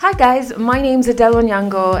Hi guys, my name's Adele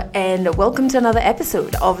Onyango and welcome to another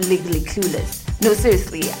episode of Legally Clueless. No,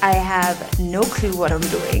 seriously, I have no clue what I'm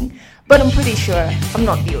doing, but I'm pretty sure I'm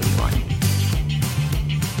not the only one.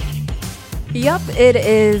 Yup, it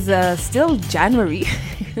is still January.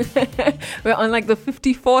 We're on like the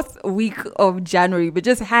 54th week of January, but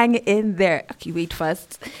just hang in there. Okay, wait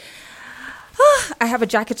first. I have a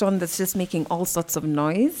jacket on that's just making all sorts of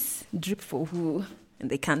noise. Drip for who? And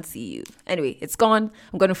they can't see you. Anyway, it's gone.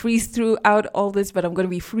 I'm going to freeze throughout all this, but I'm going to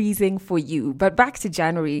be freezing for you. But back to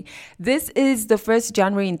January. This is the first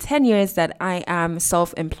January in 10 years that I am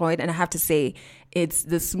self-employed. And I have to say, it's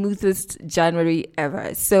the smoothest January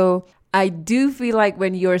ever. So I do feel like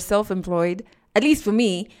when you're self-employed, at least for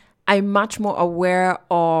me, I'm much more aware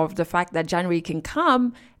of the fact that January can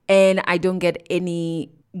come and I don't get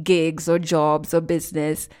any gigs or jobs or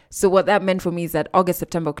business. So what that meant for me is that August,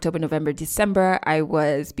 September, October, November, December, I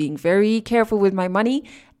was being very careful with my money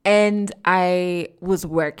and I was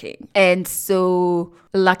working. And so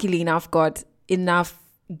luckily enough, got enough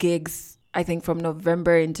gigs, I think from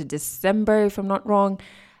November into December, if I'm not wrong.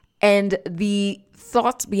 And the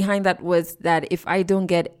thought behind that was that if I don't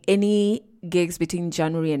get any gigs between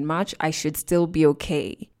January and March, I should still be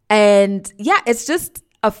okay. And yeah, it's just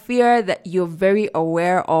a fear that you're very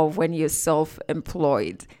aware of when you're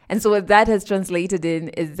self-employed. And so what that has translated in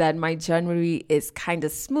is that my January is kind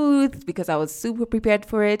of smooth because I was super prepared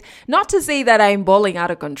for it. Not to say that I'm balling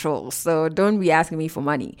out of control, so don't be asking me for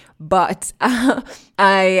money. But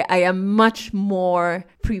I am much more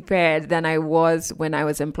prepared than I was when I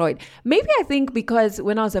was employed. Maybe I think because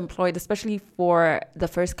when I was employed, especially for the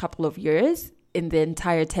first couple of years, in the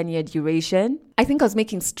entire 10-year duration, I think I was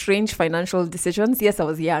making strange financial decisions. Yes, I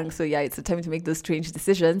was young, so yeah, it's a time to make those strange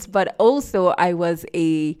decisions. But also, I was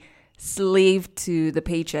a slave to the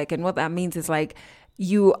paycheck. And what that means is like,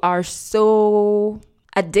 you are so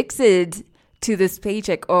addicted to this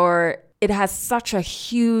paycheck, or it has such a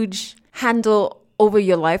huge handle over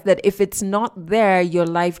your life that if it's not there, your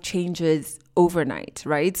life changes overnight,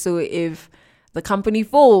 right? So if the company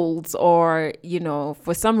folds or,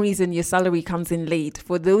 for some reason your salary comes in late,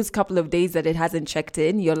 for those couple of days that it hasn't checked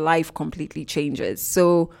in, your life completely changes.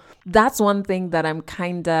 So that's one thing that I'm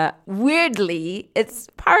kind of weirdly, it's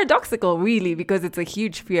paradoxical really because it's a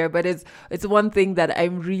huge fear, but it's one thing that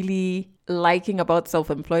I'm really liking about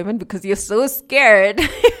self-employment because you're so scared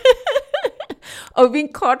of being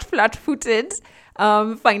caught flat-footed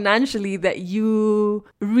financially that you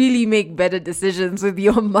really make better decisions with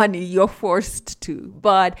your money. You're forced to.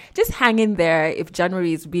 But just hang in there if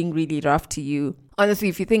January is being really rough to you. Honestly,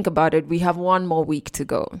 if you think about it, we have one more week to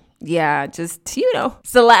go. Yeah, just,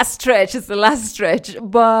 it's the last stretch.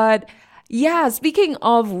 But yeah, speaking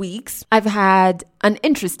of weeks, I've had an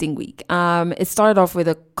interesting week. It started off with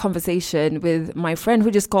a conversation with my friend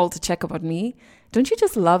who just called to check up on me. Don't you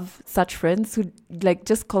just love such friends who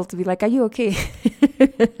just call to be like, are you okay?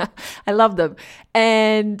 I love them.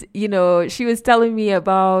 And, she was telling me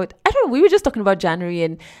about, I don't know, we were just talking about January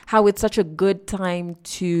and how it's such a good time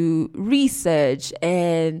to research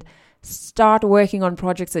and start working on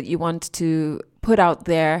projects that you want to put out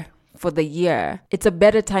there for the year. It's a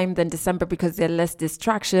better time than December because there are less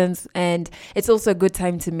distractions, and it's also a good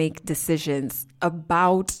time to make decisions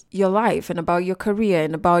about your life and about your career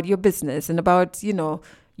and about your business and about,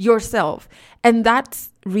 yourself. And that's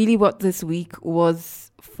really what this week was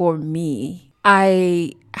for me.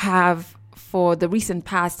 I have for the recent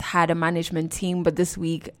past had a management team, but this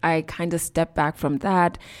week I kind of stepped back from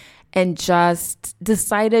that and just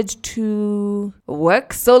decided to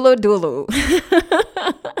work solo dolo.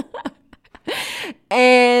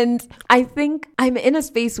 And I think I'm in a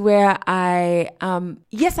space where I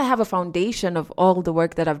have a foundation of all the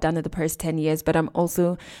work that I've done in the past 10 years, but I'm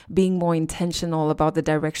also being more intentional about the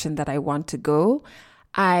direction that I want to go.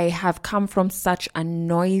 I have come from such a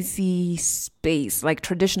noisy space. Like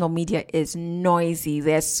traditional media is noisy.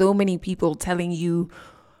 There's so many people telling you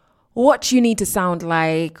what you need to sound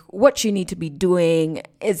like, what you need to be doing.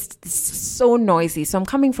 It's so noisy. So I'm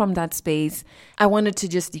coming from that space. I wanted to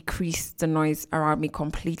just decrease the noise around me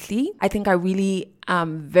completely. I think I really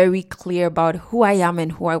am very clear about who I am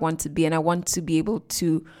and who I want to be. And I want to be able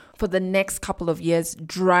to, for the next couple of years,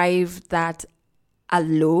 drive that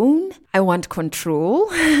alone. I want control.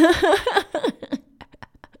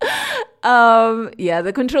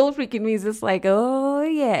 The control freak in me is just like, oh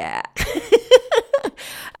yeah.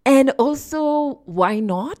 And also, why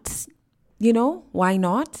not? Why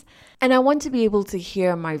not? And I want to be able to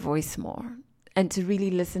hear my voice more and to really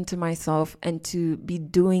listen to myself and to be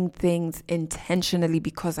doing things intentionally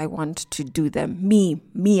because I want to do them. Me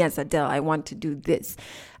as Adele, I want to do this.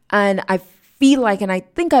 And I feel like, and I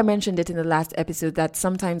think I mentioned it in the last episode, that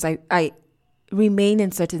sometimes I remain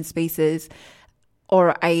in certain spaces,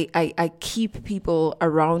 or I keep people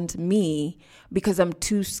around me because I'm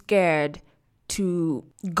too scared to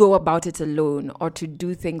go about it alone or to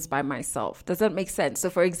do things by myself. Does that make sense? So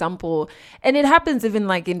for example, and it happens even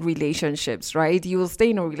like in relationships, right? You will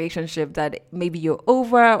stay in a relationship that maybe you're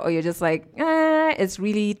over, or you're just like, it's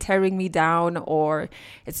really tearing me down, or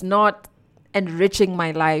it's not enriching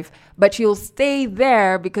my life, but you'll stay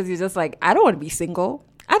there because you're just like, I don't want to be single.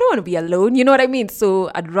 I don't want to be alone. You know what I mean? So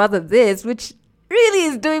I'd rather this, which really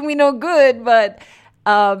is doing me no good. But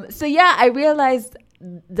so yeah, I realized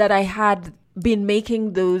that I had been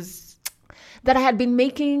making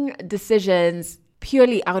decisions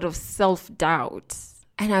purely out of self-doubt.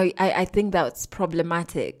 And I think that's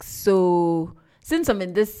problematic. So since I'm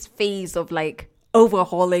in this phase of like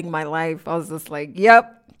overhauling my life, I was just like,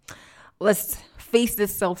 yep, let's face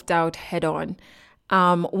this self-doubt head on.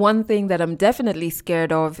 One thing that I'm definitely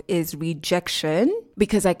scared of is rejection,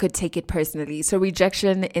 because I could take it personally. So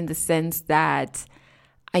rejection in the sense that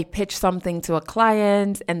I pitch something to a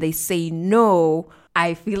client and they say no,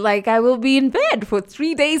 I feel like I will be in bed for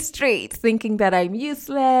 3 days straight thinking that I'm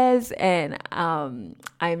useless and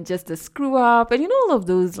I'm just a screw up, and all of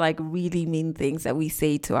those like really mean things that we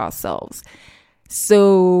say to ourselves.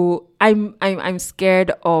 So I'm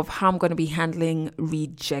scared of how I'm going to be handling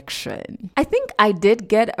rejection. I think I did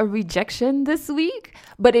get a rejection this week,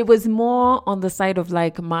 but it was more on the side of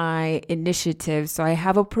like my initiative. So I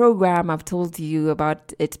have a program, I've told you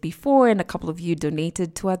about it before, and a couple of you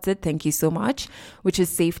donated towards it. Thank you so much, which is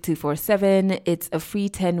Safe 247. It's a free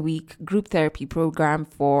 10-week group therapy program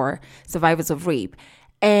for survivors of rape.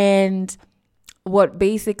 And what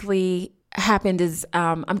basically happened is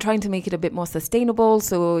I'm trying to make it a bit more sustainable.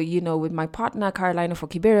 So, with my partner, Carolina for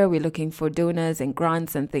Kibera, we're looking for donors and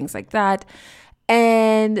grants and things like that.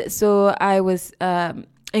 And so I was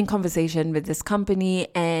in conversation with this company,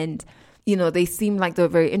 and, they seemed like they were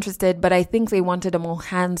very interested, but I think they wanted a more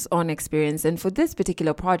hands-on experience. And for this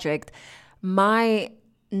particular project, my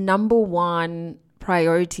number one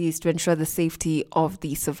priority is to ensure the safety of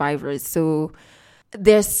the survivors. So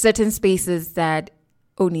there's certain spaces that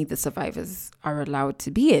only the survivors are allowed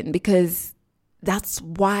to be in, because that's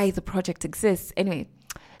why the project exists. Anyway,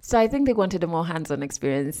 so I think they wanted a more hands-on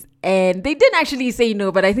experience, and they didn't actually say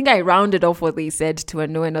no, but I think I rounded off what they said to a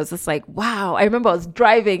no, and I was just like, wow. I remember I was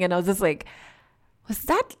driving and I was just like, was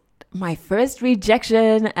that my first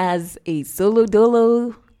rejection as a solo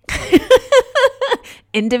dolo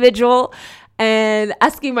individual? And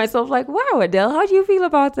asking myself like, wow, Adele, how do you feel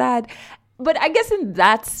about that? But I guess in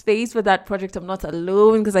that space with that project, I'm not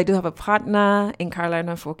alone, because I do have a partner in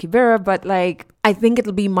Carolina for Kibera. But like, I think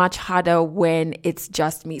it'll be much harder when it's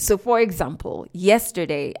just me. So for example,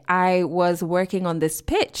 yesterday, I was working on this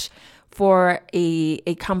pitch for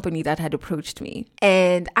a company that had approached me.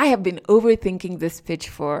 And I have been overthinking this pitch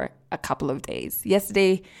for a couple of days.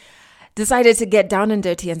 Yesterday, decided to get down and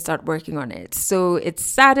dirty and start working on it. So it's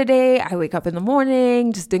Saturday. I wake up in the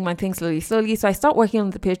morning, just doing my thing slowly. So I start working on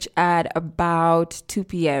the pitch at about 2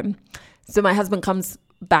 p.m. So my husband comes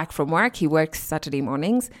back from work. He works Saturday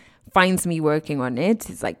mornings, finds me working on it.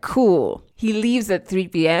 He's like, cool. He leaves at 3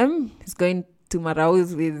 p.m. He's going to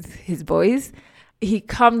Maraus with his boys. He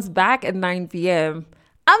comes back at 9 p.m.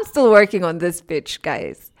 I'm still working on this pitch,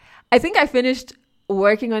 guys. I think I finished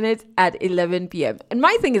working on it at 11 p.m. And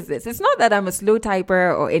my thing is this, it's not that I'm a slow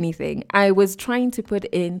typer or anything. I was trying to put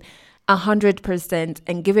in 100%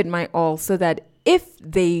 and give it my all, so that if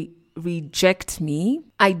they reject me,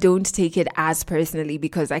 I don't take it as personally,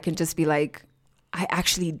 because I can just be like, I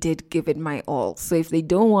actually did give it my all. So if they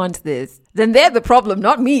don't want this, then they're the problem,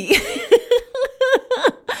 not me.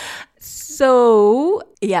 So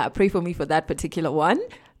yeah, pray for me for that particular one.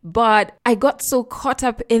 But I got so caught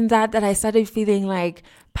up in that I started feeling like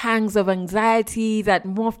pangs of anxiety that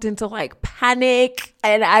morphed into like panic.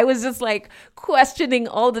 And I was just like questioning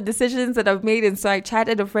all the decisions that I've made. And so I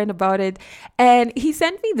chatted a friend about it. And he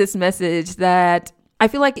sent me this message that I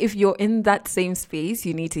feel like if you're in that same space,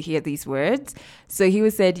 you need to hear these words. So he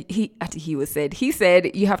said,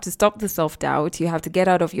 you have to stop the self-doubt. You have to get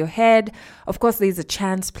out of your head. Of course, there's a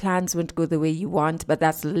chance plans won't go the way you want, but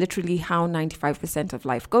that's literally how 95% of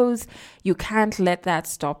life goes. You can't let that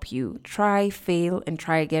stop you. Try, fail, and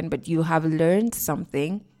try again, but you have learned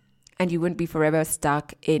something, and you wouldn't be forever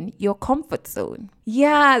stuck in your comfort zone.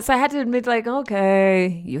 Yeah, so I had to admit, like,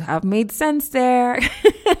 okay, you have made sense there.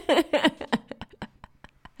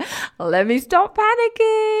 Let me stop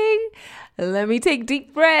panicking. let me take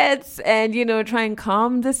deep breaths and, try and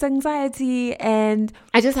calm this anxiety. And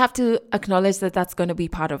I just have to acknowledge that that's going to be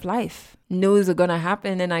part of life. No's are going to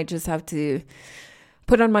happen. And I just have to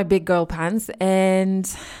put on my big girl pants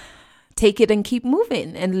and take it and keep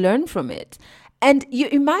moving and learn from it. And you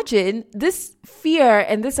imagine this fear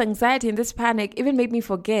and this anxiety and this panic even made me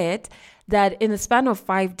forget that in the span of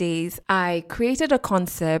 5 days, I created a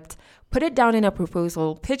concept, put it down in a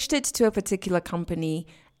proposal, pitched it to a particular company,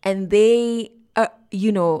 and they,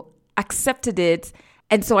 accepted it.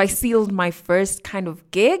 And so I sealed my first kind of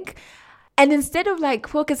gig. And instead of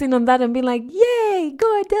focusing on that and being like, yay,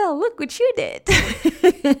 go Adele, look what you did.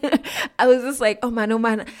 I was just like, oh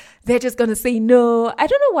man, they're just going to say no. I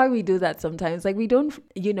don't know why we do that sometimes. We don't,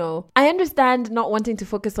 I understand not wanting to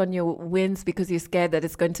focus on your wins because you're scared that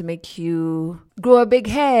it's going to make you grow a big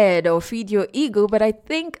head or feed your ego. But I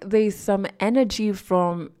think there's some energy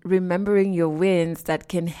from remembering your wins that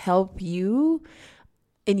can help you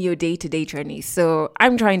in your day-to-day journey. So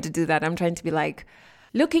I'm trying to do that. I'm trying to be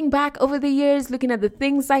looking back over the years, looking at the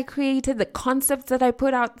things I created, the concepts that I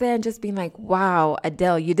put out there, and just being like, wow,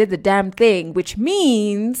 Adele, you did the damn thing, which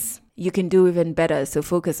means you can do even better. So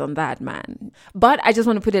focus on that, man. But I just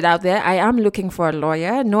want to put it out there. I am looking for a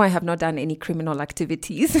lawyer. No, I have not done any criminal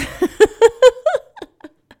activities.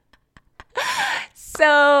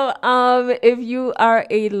 So if you are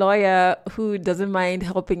a lawyer who doesn't mind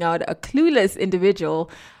helping out a clueless individual,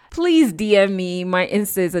 please DM me. My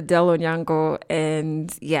Insta is Adele Onyango.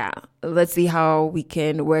 And yeah, let's see how we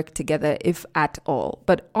can work together, if at all.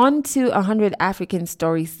 But on to 100 African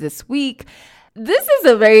stories this week. This is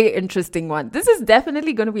a very interesting one. This is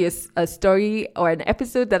definitely going to be a story or an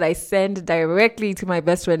episode that I send directly to my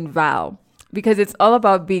best friend Val, because it's all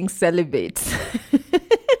about being celibate.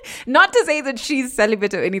 Not to say that she's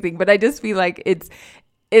celibate or anything, but I just feel like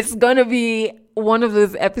it's going to be one of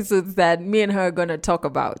those episodes that me and her are going to talk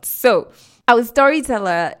about. So our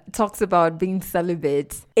storyteller talks about being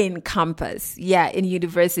celibate in campus, in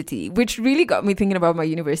university, which really got me thinking about my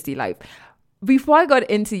university life. Before I got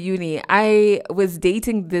into uni, I was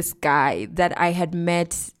dating this guy that I had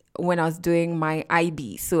met when I was doing my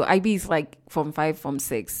IB. So IB is Form 5, Form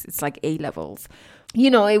 6. It's A levels.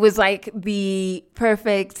 It was the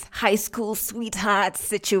perfect high school sweetheart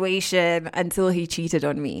situation until he cheated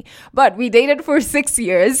on me. But we dated for 6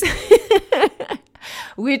 years,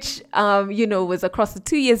 which, was across the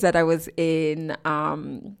 2 years that I was in.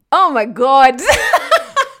 Oh my God.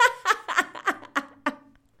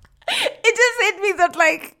 It just hit me that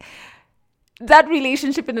that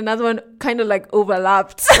relationship and another one kind of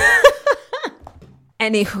overlapped.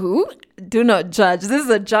 Anywho, do not judge. This is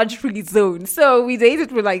a judge-free zone. So we dated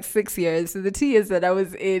for 6 years. So the 2 years that I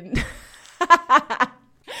was in.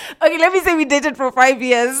 Okay, let me say we dated for 5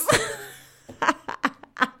 years. In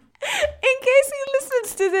case he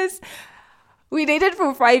listens to this, we dated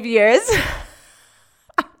for 5 years.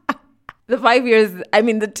 The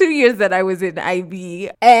 2 years that I was in IB.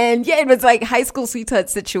 And it was high school sweetheart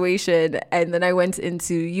situation. And then I went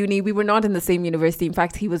into uni. We were not in the same university. In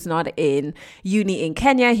fact, he was not in uni in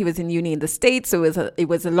Kenya. He was in uni in the States. So it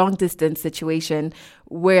was a long distance situation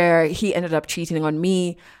where he ended up cheating on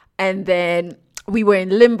me. And then we were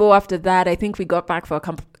in limbo after that. I think we got back for a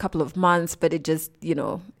couple of months, but it just,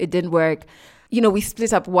 it didn't work. We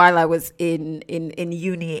split up while I was in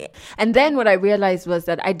uni. And then what I realized was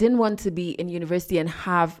that I didn't want to be in university and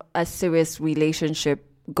have a serious relationship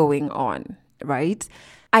going on, right?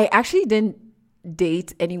 I actually didn't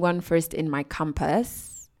date anyone first in my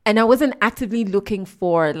campus. And I wasn't actively looking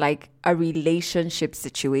for a relationship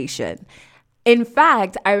situation. In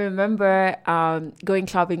fact, I remember going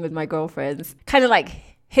shopping with my girlfriends, kind of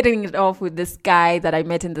hitting it off with this guy that I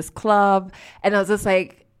met in this club. And I was just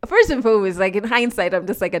first and foremost, in hindsight, I'm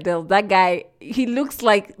just Adele, that guy, he looks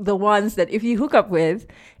like the ones that if you hook up with,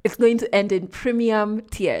 it's going to end in premium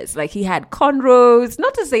tears. He had cornrows,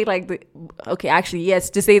 not to say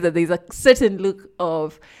to say that there's a certain look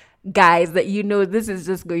of guys that this is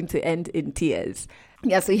just going to end in tears.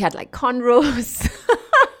 Yeah, so he had cornrows,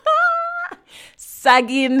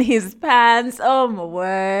 sagging his pants. Oh my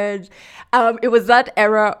word. It was that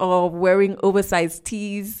era of wearing oversized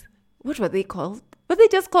tees. What were they called? But they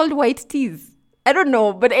just called white tees. I don't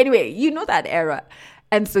know. But anyway, that era.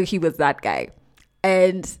 And so he was that guy.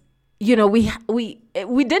 And, we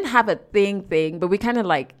didn't have a thing, but we kind of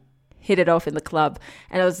hit it off in the club.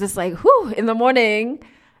 And I was just whew, in the morning,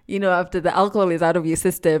 after the alcohol is out of your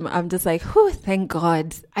system, I'm just whew, thank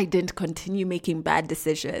God I didn't continue making bad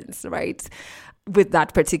decisions, right? With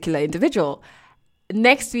that particular individual.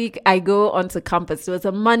 Next week, I go onto campus. So it's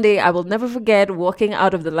a Monday. I will never forget walking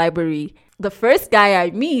out of the library the first guy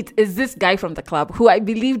I meet is this guy from the club who I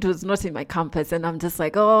believed was not in my campus. And I'm just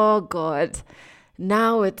like, oh God,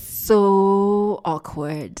 now it's so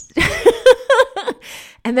awkward.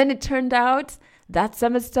 And then it turned out that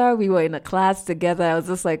semester we were in a class together. I was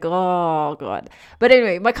just like, oh God. But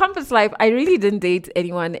anyway, my campus life, I really didn't date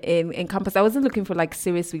anyone in campus. I wasn't looking for like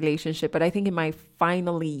serious relationship, but I think in my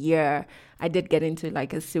final year, I did get into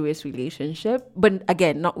like a serious relationship. But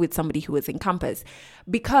again, not with somebody who was in campus,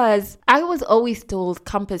 because I was always told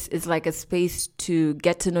campus is like a space to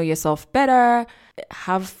get to know yourself better,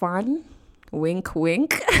 have fun, wink,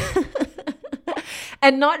 wink,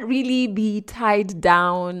 and not really be tied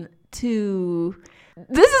down to,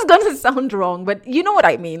 this is going to sound wrong, but you know what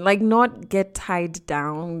I mean, like not get tied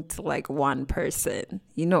down to like one person,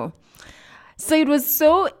 you know. So it was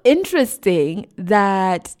so interesting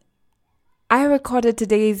that I recorded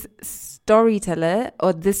today's storyteller,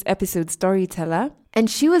 or this episode's storyteller, and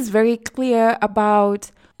she was very clear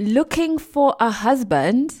about looking for a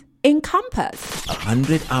husband in campus.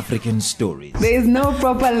 100 African stories. There is no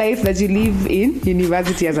proper life that you live in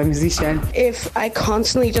university as a musician. If I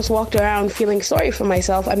constantly just walked around feeling sorry for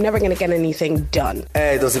myself, I'm never going to get anything done.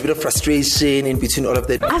 There was a bit of frustration in between all of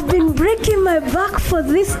that. I've been breaking my back for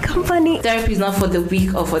this company. Therapy is not for the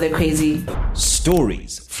weak or for the crazy.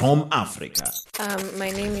 Stories from Africa.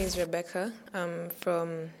 My name is Rebecca. I'm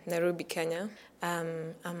from Nairobi, Kenya.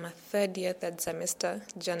 I'm a third semester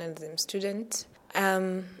journalism student.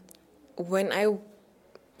 When I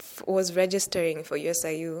was registering for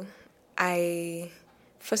USIU, I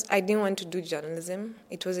didn't want to do journalism.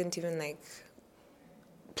 It wasn't even like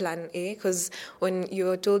plan A, because when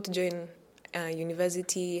you're told to join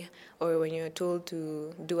university or when you're told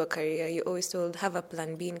to do a career, you're always told have a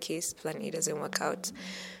plan B in case plan A doesn't work out.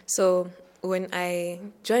 So when I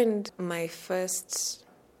joined, my first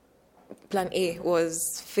plan A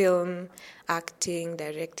was film, acting,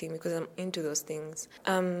 directing, because I'm into those things.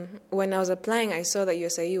 When I was applying, I saw that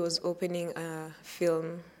USIU was opening a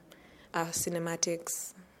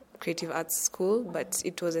cinematics, creative arts school, but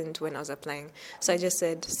it wasn't when I was applying. So I just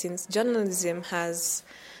said, since journalism has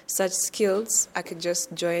such skills, I could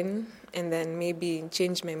just join and then maybe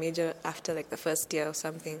change my major after like the first year or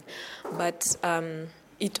something. But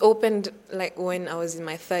it opened like when I was in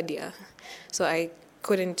my third year. So I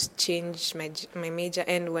couldn't change my major,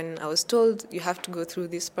 and when I was told you have to go through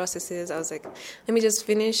these processes, I was like, let me just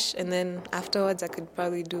finish, and then afterwards I could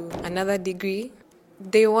probably do another degree.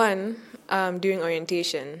 Day one, during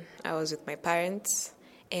orientation, I was with my parents,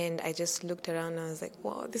 and I just looked around and I was like,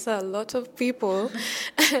 wow, these are a lot of people.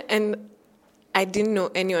 And I didn't know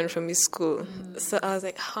anyone from this school. So I was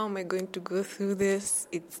like, how am I going to go through this?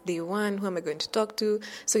 It's day one. Who am I going to talk to?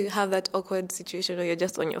 So you have that awkward situation where you're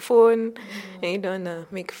just on your phone and you don't want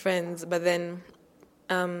to make friends. But then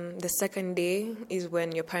the second day is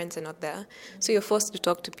when your parents are not there. So you're forced to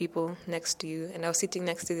talk to people next to you. And I was sitting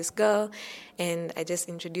next to this girl, and I just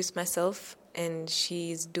introduced myself. And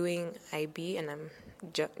she's doing IB, and I'm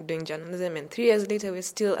doing journalism, and 3 years later we're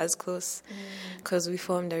still as close because we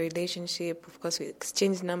formed a relationship. Of course, we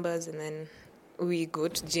exchanged numbers, and then we go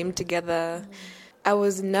to gym together. I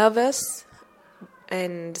was nervous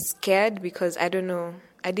and scared because I didn't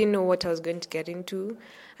know what I was going to get into.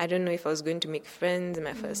 I don't know if I was going to make friends in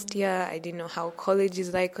my first year. I didn't know how college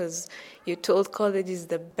is like, because you're told college is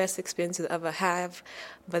the best experience you'll ever have,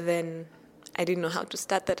 but then I didn't know how to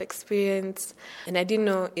start that experience, and I didn't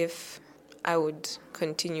know if I would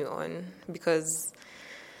continue on because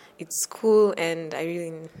it's school and I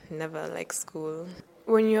really never like school.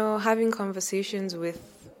 When you're having conversations with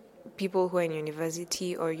people who are in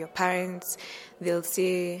university or your parents, they'll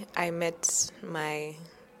say, I met my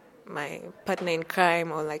partner in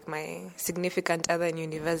crime or like my significant other in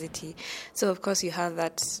university. So of course you have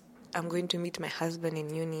that, I'm going to meet my husband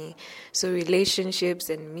in uni. So relationships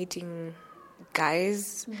and meeting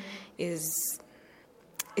guys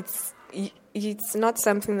it's not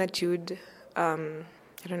something that you'd, I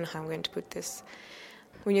don't know how I'm going to put this.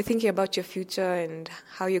 When you're thinking about your future and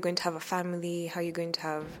how you're going to have a family, how you're going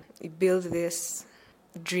to build this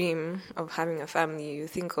dream of having a family, you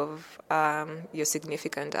think of your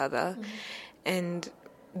significant other. And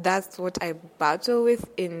that's what I battle with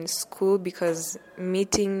in school, because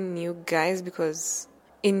meeting new guys, because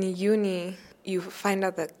in uni you find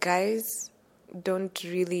out that guys don't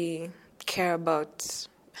really care about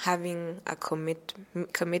having a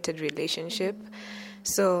committed relationship.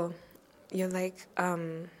 So you're like,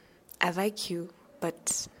 I like you,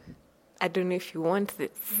 but I don't know if you want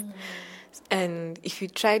this. And if you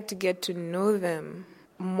try to get to know them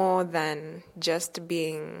more than just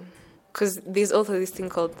being, because there's also this thing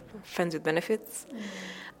called friends with benefits.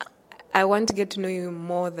 I want to get to know you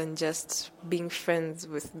more than just being friends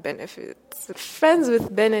with benefits. Friends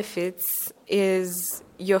with benefits is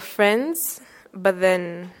your friends, but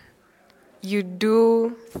then you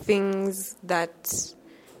do things that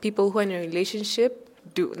people who are in a relationship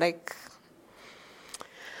do, like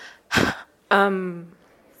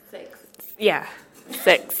Sex. yeah,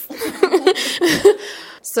 sex.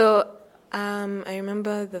 So I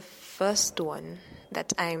remember the first one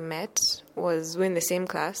that I met was we're in the same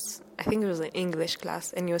class. I think it was an English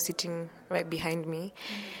class, and you were sitting right behind me.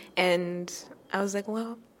 And I was like,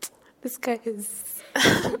 wow, this guy is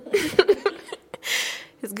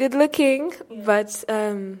he's good looking, but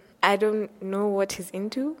I don't know what he's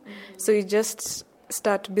into. So you just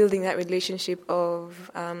start building that relationship of,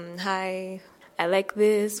 hi, I like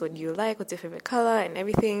this, what do you like, what's your favorite color, and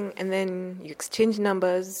everything. And then you exchange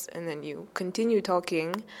numbers, and then you continue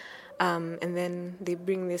talking. And then they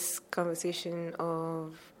bring this conversation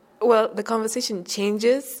of, well, the conversation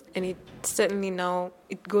changes, and it certainly now,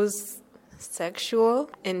 it goes sexual,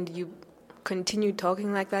 and you continue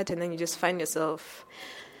talking like that, and then you just find yourself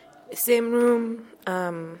same room,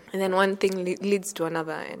 and then one thing leads to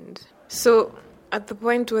another. And so at the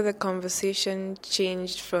point where the conversation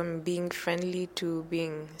changed from being friendly to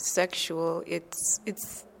being sexual, it's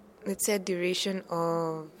a duration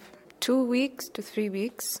of 2 weeks to 3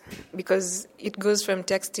 weeks, because it goes from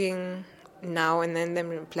texting now and then them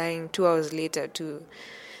replying 2 hours later to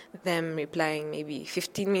them replying maybe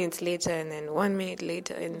 15 minutes later and then 1 minute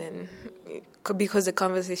later, and then because the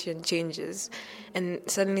conversation changes and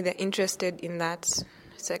suddenly they're interested in that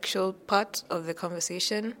sexual part of the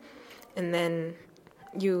conversation, and then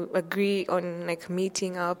you agree on like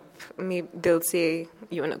meeting up. Maybe they'll say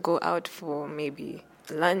you want to go out for maybe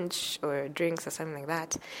lunch or drinks or something like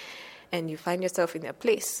that, and you find yourself in their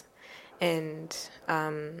place, and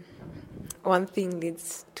one thing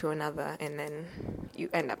leads to another, and then you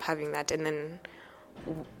end up having that, and then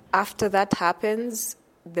after that happens,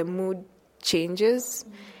 the mood changes,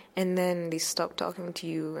 and then they stop talking to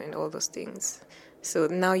you and all those things. So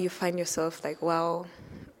now you find yourself like, wow,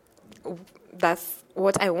 that's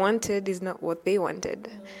what I wanted is not what they wanted.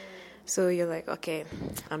 So you're like, okay,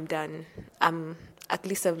 I'm done. At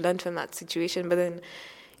least I've learned from that situation. But then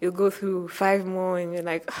you'll go through 5 more, and you're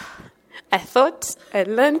like, I thought I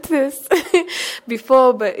learned this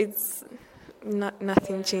before, but it's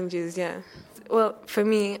nothing changes. Yeah. Well, for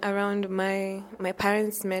me, around my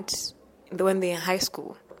parents met when they were in high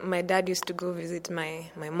school. My dad used to go visit my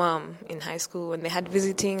mom in high school when they had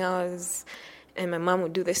visiting hours, and my mom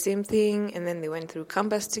would do the same thing, and then they went through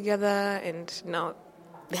campus together, and now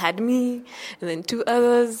they had me, and then 2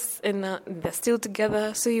 others, and now they're still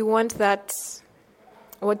together. So you want that,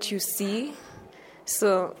 what you see,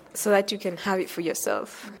 so that you can have it for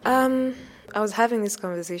yourself. I was having this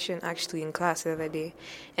conversation actually in class the other day,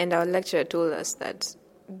 and our lecturer told us that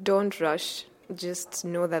don't rush. Just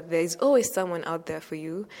know that there is always someone out there for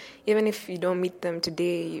you, even if you don't meet them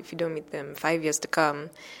today, if you don't meet them 5 years to come.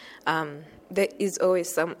 There is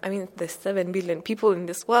always there's 7 billion people in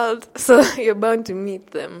this world, so you're bound to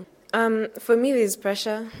meet them. For me, there's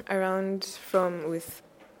pressure around from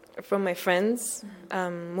my friends.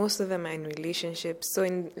 Most of them are in relationships, so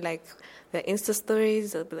in like the Insta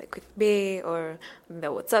stories, they'll be like with Bae, or the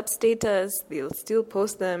WhatsApp status, they'll still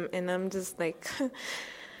post them, and I'm just like,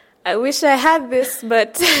 I wish I had this,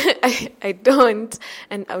 but I don't,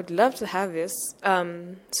 and I would love to have this.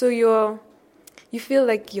 So you feel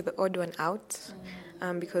like you're the odd one out,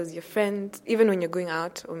 because your friend, even when you're going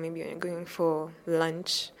out, or maybe when you're going for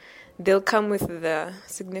lunch, they'll come with the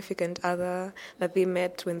significant other that they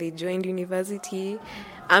met when they joined university.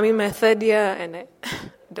 I'm in my 3rd year, and I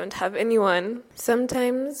don't have anyone.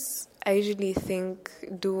 Sometimes I usually think,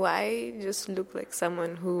 do I just look like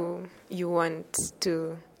someone who you want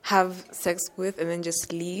to have sex with and then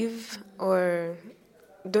just leave? Or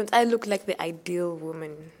don't I look like the ideal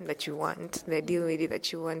woman that you want, the ideal lady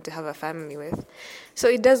that you want to have a family with? So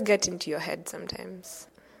it does get into your head sometimes.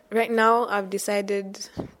 Right now, I've decided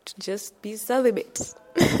to just be celibate,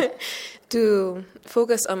 to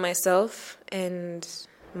focus on myself and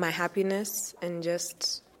my happiness, and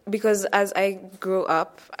just because as I grow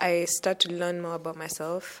up, I start to learn more about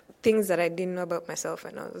myself, things that I didn't know about myself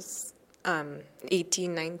when I was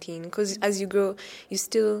 18, 19, because as you grow, you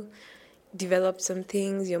still develop some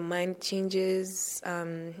things, your mind changes,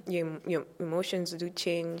 your emotions do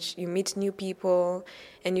change, you meet new people,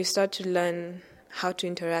 and you start to learn how to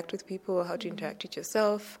interact with people, how to interact with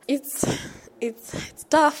yourself. It's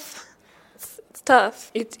tough. It's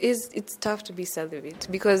tough. It's tough to be celibate,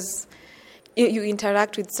 because you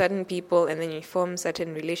interact with certain people, and then you form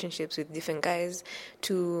certain relationships with different guys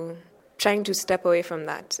to trying to step away from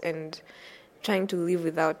that and trying to live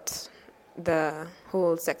without the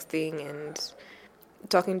whole sex thing and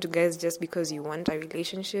talking to guys just because you want a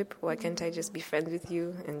relationship. Why can't I just be friends with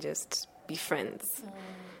you and just be friends?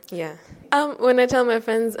 Yeah. When I tell my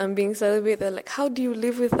friends I'm being celibate, they're like, how do you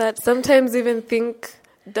live with that? Sometimes even think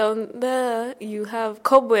down there you have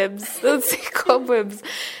cobwebs. They'll say cobwebs.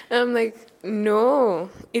 And I'm like,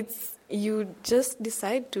 no, it's you just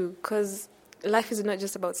decide to, because life is not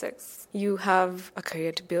just about sex. You have a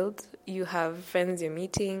career to build. You have friends you're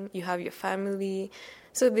meeting. You have your family.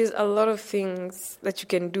 So there's a lot of things that you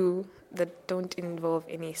can do that don't involve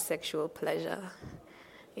any sexual pleasure.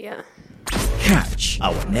 Yeah. Catch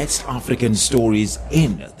our next African stories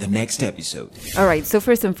in the next episode. All right, so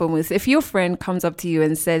first and foremost, if your friend comes up to you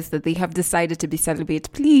and says that they have decided to be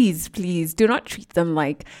celibate, please do not treat them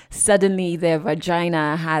like suddenly their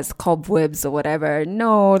vagina has cobwebs or whatever.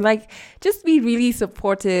 No, like, just be really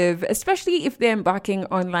supportive, especially if they're embarking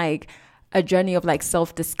on like a journey of like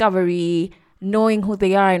self-discovery, knowing who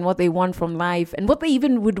they are and what they want from life and what they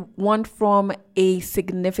even would want from a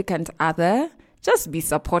significant other. Just be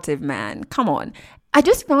supportive, man. Come on. I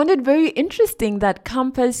just found it very interesting that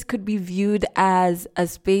campus could be viewed as a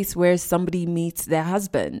space where somebody meets their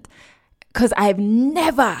husband. Because I've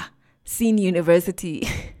never seen university.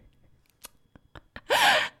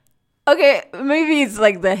 Okay, maybe it's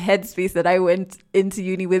like the headspace that I went into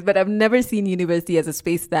uni with, but I've never seen university as a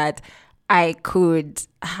space that I could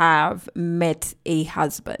have met a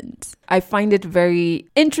husband. I find it very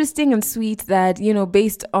interesting and sweet that, you know,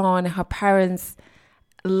 based on her parents'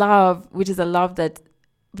 love, which is a love that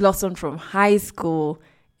blossomed from high school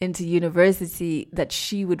into university, that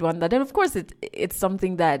she would want that. And of course, it's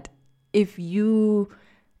something that if you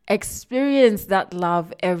experience that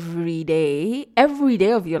love every day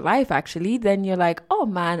of your life, actually, then you're like, oh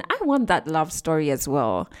man, I want that love story as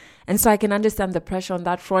well. And so I can understand the pressure on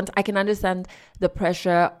that front. I can understand the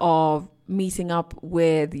pressure of meeting up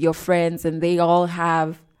with your friends and they all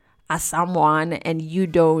have a someone and you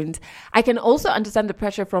don't. I can also understand the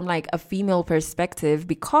pressure from like a female perspective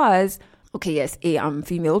because, okay, yes, I'm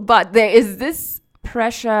female, but there is this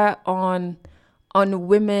pressure on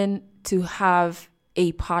women to have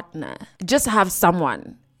a partner, just have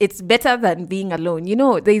someone. It's better than being alone. You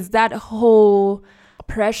know, there's that whole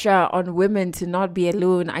pressure on women to not be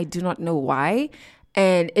alone. I do not know why.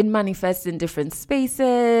 And it manifests in different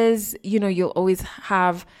spaces. You know, you'll always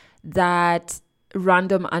have that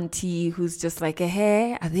random auntie who's just like,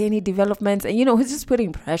 hey, are there any developments? And, you know, who's just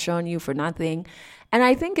putting pressure on you for nothing. And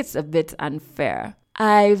I think it's a bit unfair.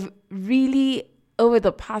 I've really, over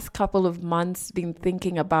the past couple of months, been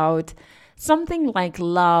thinking about something like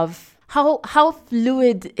love, how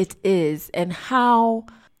fluid it is and how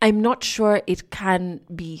I'm not sure it can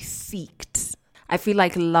be seeked. I feel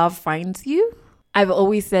like love finds you. I've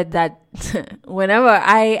always said that whenever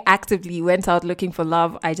I actively went out looking for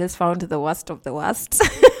love, I just found the worst of the worst.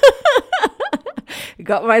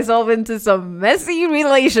 Got myself into some messy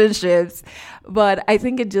relationships, but I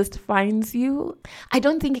think it just finds you. I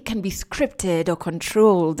don't think it can be scripted or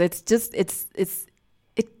controlled. It's just,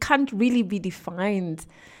 it can't really be defined.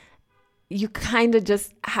 You kind of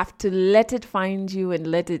just have to let it find you and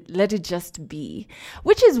let it just be,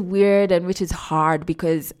 which is weird and which is hard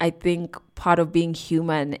because I think part of being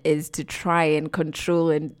human is to try and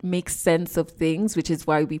control and make sense of things, which is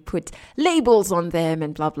why we put labels on them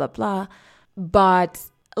and blah, blah, blah. But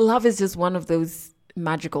love is just one of those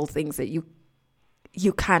magical things that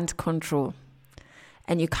you can't control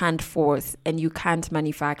and you can't force and you can't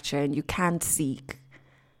manufacture and you can't seek.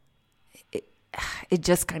 It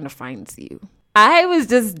just kind of finds you. I was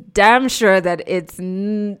just damn sure that it's,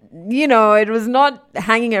 you know, it was not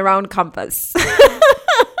hanging around campus.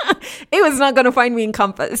 It was not going to find me in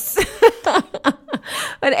campus.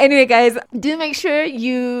 But anyway, guys, do make sure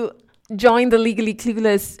you join the Legally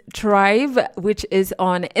Clueless tribe, which is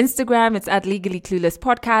on Instagram. It's at Legally Clueless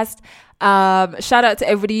Podcast. Shout out to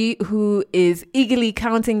everybody who is eagerly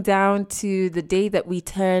counting down to the day that we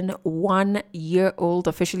turn 1 year old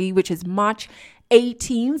officially, which is March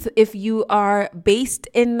 18th. If you are based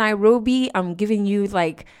in Nairobi, I'm giving you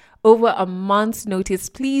like over a month's notice.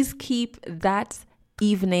 Please keep that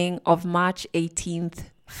evening of March 18th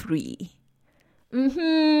free.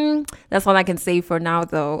 That's all I can say for now,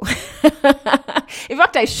 though. In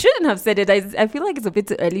fact, I shouldn't have said it. I feel like it's a bit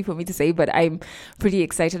too early for me to say, but I'm pretty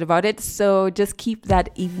excited about it. So just keep that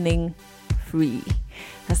evening free.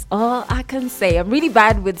 That's all I can say. I'm really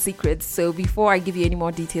bad with secrets, so before I give you any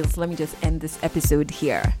more details, let me just end this episode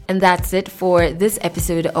here. And that's it for this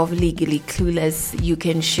episode of Legally Clueless. You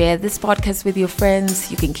can share this podcast with your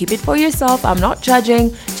friends. You can keep it for yourself. I'm not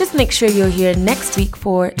judging. Just make sure you're here next week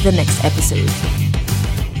for the next episode.